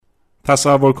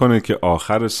تصور کنید که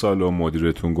آخر سال و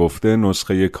مدیرتون گفته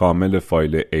نسخه کامل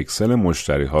فایل اکسل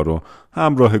مشتری ها رو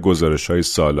همراه گزارش‌های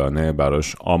سالانه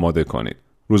براش آماده کنید.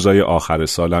 روزهای آخر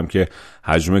سالم که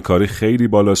حجم کاری خیلی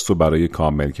بالاست و برای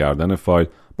کامل کردن فایل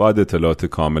باید اطلاعات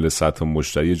کامل سطح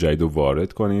مشتری جدید رو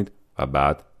وارد کنید و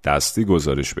بعد دستی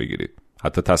گزارش بگیرید.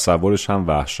 حتی تصورش هم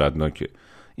وحشتناکه.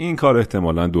 این کار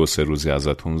احتمالاً 2-3 روزی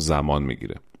ازتون زمان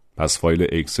میگیره. پس فایل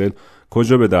اکسل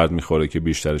کجا به درد میخوره که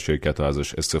بیشتر شرکت‌ها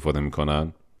ازش استفاده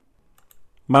میکنن؟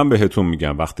 من بهتون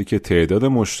میگم وقتی که تعداد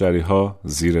مشتری‌ها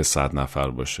زیر 100 نفر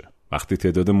باشه. وقتی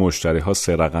تعداد مشتری‌ها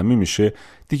 3 رقمی میشه،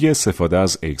 دیگه استفاده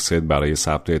از اکسل برای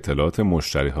ثبت اطلاعات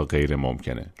مشتری‌ها غیر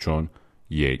ممکنه. چون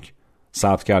 1.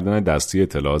 ثبت کردن دستی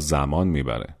اطلاعات زمان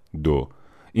میبره. 2.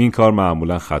 این کار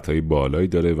معمولا خطای بالایی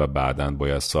داره و بعداً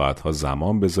باید ساعت‌ها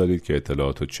زمان بذارید که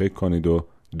اطلاعات رو چک کنید و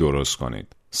درست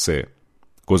کنید. 3.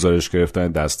 گزارش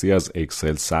گرفتن دستی از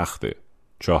اکسل سخته.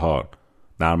 4.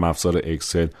 نرم افزار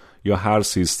اکسل یا هر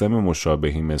سیستم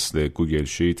مشابهی مثل گوگل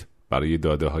شیت برای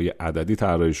داده‌های عددی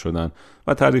طراحی شدن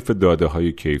و تعریف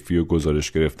داده‌های کیفی و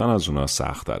گزارش گرفتن از اونها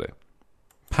سخت‌تره.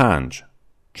 5.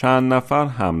 چند نفر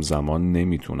همزمان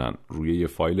نمیتونن روی یه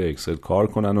فایل اکسل کار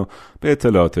کنن و به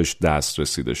اطلاعاتش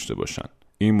دسترسی داشته باشن.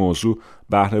 این موضوع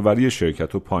بهره‌وری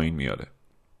شرکت رو پایین میاره.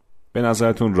 به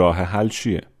نظرتون راه حل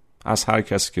چیه؟ از هر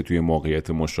کسی که توی موقعیت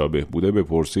مشابه بوده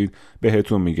بپرسید،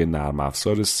 بهتون میگه نرم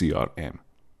افزار CRM.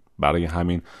 برای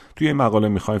همین توی مقاله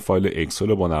میخوایم فایل اکسل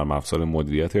رو با نرم افزار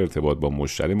مدیریت ارتباط با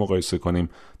مشتری مقایسه کنیم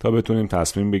تا بتونیم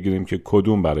تصمیم بگیریم که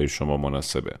کدوم برای شما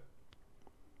مناسبه.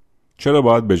 چرا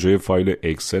باید به جای فایل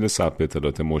اکسل ثبت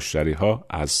اطلاعات مشتری ها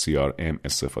از CRM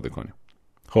استفاده کنیم؟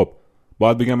 خب،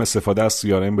 باید بگم استفاده از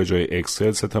CRM به جای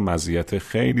اکسل 3 مزیت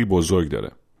خیلی بزرگ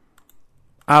داره.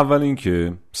 اول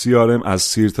اینکه CRM از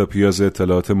سیر تا پیاز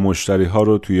اطلاعات مشتری ها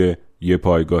رو توی یه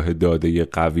پایگاه داده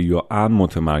قوی و امن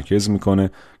متمرکز میکنه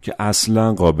که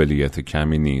اصلاً قابلیت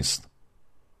کمی نیست.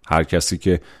 هر کسی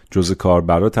که جزء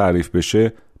کاربرا تعریف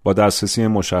بشه با دسترسی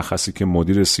مشخصی که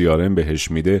مدیر CRM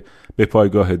بهش میده به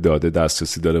پایگاه داده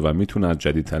دسترسی داره و میتونه از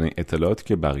جدیدترین اطلاعاتی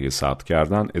که بقیه ثبت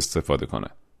کردن استفاده کنه.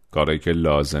 کاری که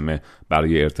لازمه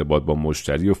برای ارتباط با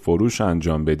مشتری و فروش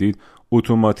انجام بدید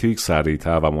اتوماتیک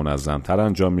سریعتر و منظمتر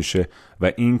انجام میشه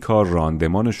و این کار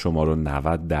راندمان شما رو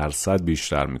 90%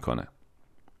 بیشتر میکنه.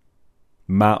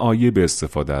 معایب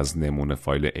استفاده از نمونه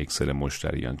فایل اکسل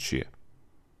مشتریان چیه؟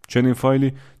 چنین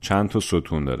فایلی چند تا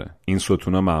ستون داره. این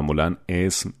ستون‌ها معمولاً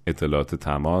اسم، اطلاعات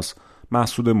تماس،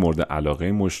 محصول مورد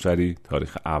علاقه مشتری،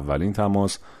 تاریخ اولین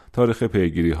تماس، تاریخ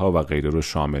پیگیری‌ها و غیره رو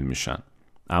شامل میشن.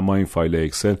 اما این فایل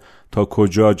اکسل تا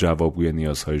کجا جوابگوی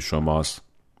نیازهای شماست؟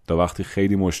 تا وقتی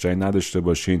خیلی مشتری نداشته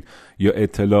باشین یا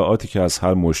اطلاعاتی که از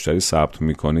هر مشتری ثبت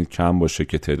میکنید کم باشه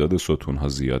که تعداد ستون‌ها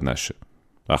زیاد نشه.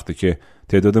 وقتی که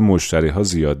تعداد مشتری‌ها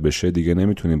زیاد بشه دیگه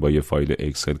نمیتونین با یه فایل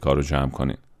اکسل کارو جمع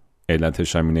کنین.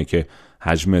 علتش هم اینه که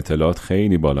حجم اطلاعات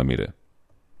خیلی بالا میره.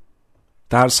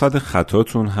 درصد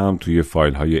خطاتون هم توی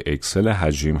فایل‌های اکسل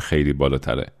حجم خیلی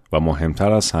بالاتره و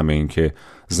مهمتر از همه این که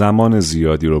زمان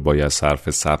زیادی رو باید صرف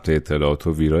ثبت اطلاعات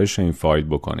و ویرایش این فایل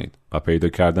بکنید و پیدا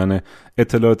کردن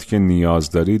اطلاعاتی که نیاز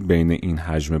دارید بین این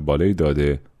حجم بالای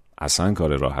داده اصلا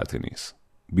کار راحتی نیست.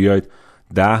 بیایید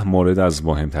 10 مورد از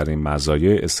مهمترین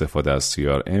مزایای استفاده از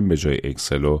CRM به جای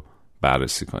اکسل رو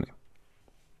بررسی کنیم.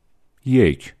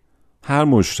 1. هر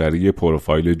مشتری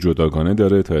پروفایل جداگانه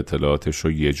داره تا اطلاعاتش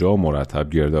رو یه جا مرتب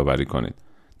گردآوری کنید.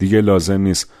 دیگه لازم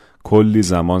نیست کلی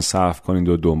زمان صرف کنید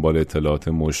و دنبال اطلاعات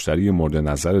مشتری مورد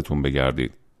نظرتون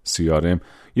بگردید. CRM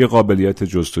یه قابلیت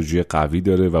جستجوی قوی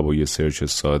داره و با یه سرچ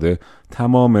ساده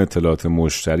تمام اطلاعات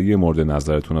مشتری مورد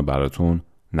نظرتون رو براتون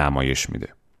نمایش میده.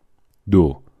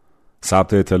 2.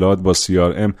 ثبت اطلاعات با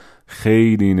CRM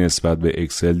خیلی نسبت به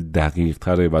اکسل دقیق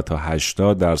تره و تا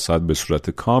 80% به صورت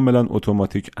کاملا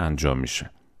اتوماتیک انجام میشه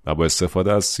و با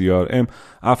استفاده از CRM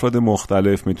افراد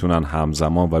مختلف میتونن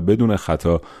همزمان و بدون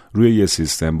خطا روی یه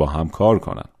سیستم با هم کار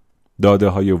کنن. داده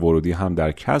های ورودی هم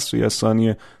در کسری از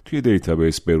ثانیه توی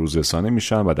دیتابیس بروزرسانی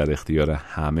میشن و در اختیار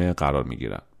همه قرار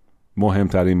میگیرن.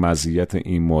 مهمترین مزیت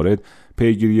این مورد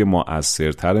پیگیری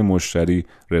مؤثرتر مشتری،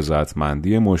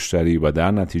 رضایتمندی مشتری و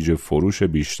در نتیجه فروش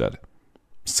بیشتره.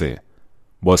 3.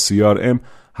 با CRM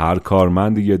هر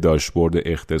کارمند یه داشبورد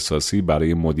اختصاصی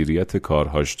برای مدیریت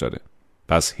کارهاش داره.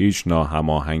 پس هیچ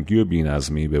ناهماهنگی و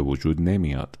بی‌نظمی به وجود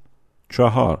نمیاد.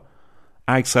 4.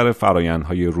 اکثر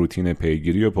فرآیندهای روتین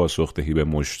پیگیری و پاسخدهی به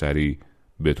مشتری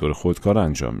به طور خودکار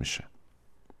انجام میشه.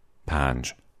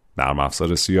 5. نرم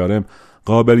افزار CRM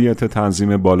قابلیت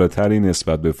تنظیم بالاتری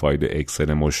نسبت به فایل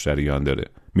اکسل مشتریان داره.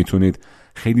 میتونید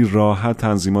خیلی راحت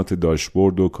تنظیمات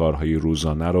داشبورد و کارهای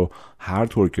روزانه رو هر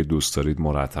طور که دوست دارید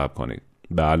مرتب کنید.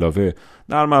 به علاوه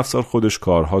نرم افزار خودش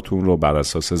کارهاتون رو بر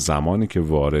اساس زمانی که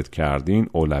وارد کردین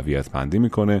اولویت بندی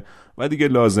میکنه و دیگه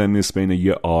لازم نیست بین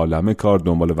یه عالمه کار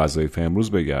دنبال وظایف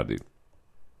امروز بگردید.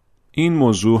 این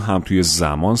موضوع هم توی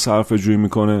زمان صرفه‌جویی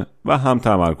میکنه و هم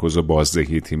تمرکز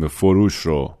بازدهی تیم فروش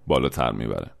رو بالاتر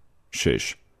میبره.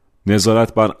 6.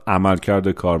 نظارت بر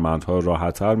عملکرد کارمندها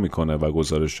راحت‌تر میکنه و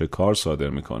گزارش کار صادر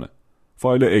میکنه.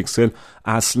 فایل اکسل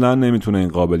اصلاً نمیتونه این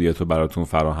قابلیت رو براتون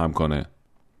فراهم کنه.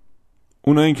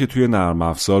 اونایی که توی نرم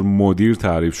افزار مدیر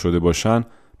تعریف شده باشن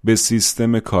به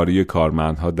سیستم کاری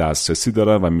کارمندها دسترسی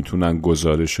دارن و میتونن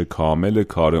گزارش کامل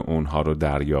کار اونها رو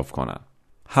دریافت کنن.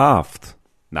 7.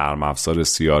 نرم افزار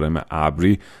CRM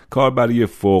ابری کاربری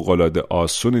فوق‌العاده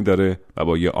آسونی داره و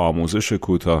با یه آموزش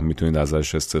کوتاه میتونید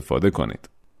ازش استفاده کنید.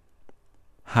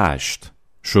 8.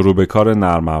 شروع به کار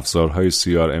نرم افزارهای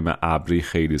CRM ابری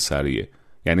خیلی سریعه.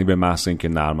 یعنی به محض اینکه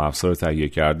نرم افزار تهیه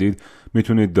کردید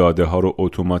میتونید داده ها رو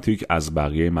اتوماتیک از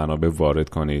بقیه منابع وارد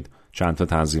کنید، چند تا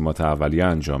تنظیمات اولیه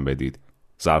انجام بدید.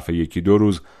 ظرف 1-2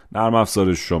 روز نرم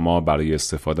افزار شما برای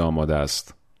استفاده آماده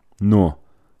است. 9.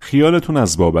 خیالتون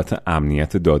از بابت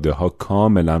امنیت داده ها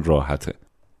کاملا راحته.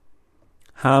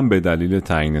 هم به دلیل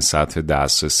تعیین سطح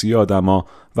دسترسی آدما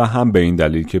و هم به این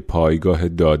دلیل که پایگاه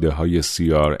داده های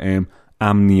CRM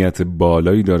امنیت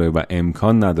بالایی داره و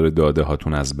امکان نداره داده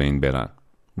هاتون از بین برن.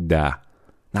 10.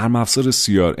 نرم افزار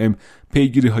CRM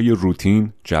پیگیری های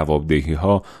روتین، جوابدهی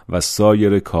ها و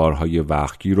سایر کارهای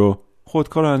وقتگیر رو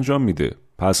خودکار انجام میده.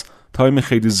 پس تایم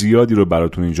خیلی زیادی رو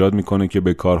براتون ایجاد میکنه که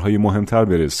به کارهای مهمتر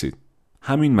برسید.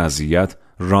 همین مزیت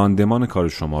راندمان کار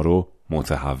شما رو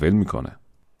متحول میکنه.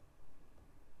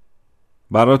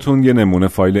 براتون یه نمونه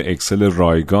فایل اکسل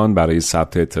رایگان برای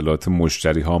ثبت اطلاعات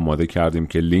مشتری ها آماده کردیم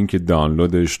که لینک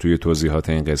دانلودش توی توضیحات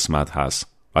این قسمت هست.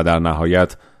 و در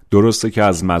نهایت درسته که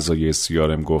از مزایای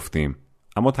CRM گفتیم،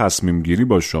 اما تصمیم گیری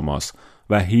با شماست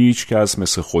و هیچ کس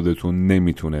مثل خودتون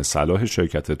نمیتونه صلاح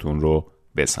شرکتتون رو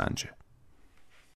بسنجه.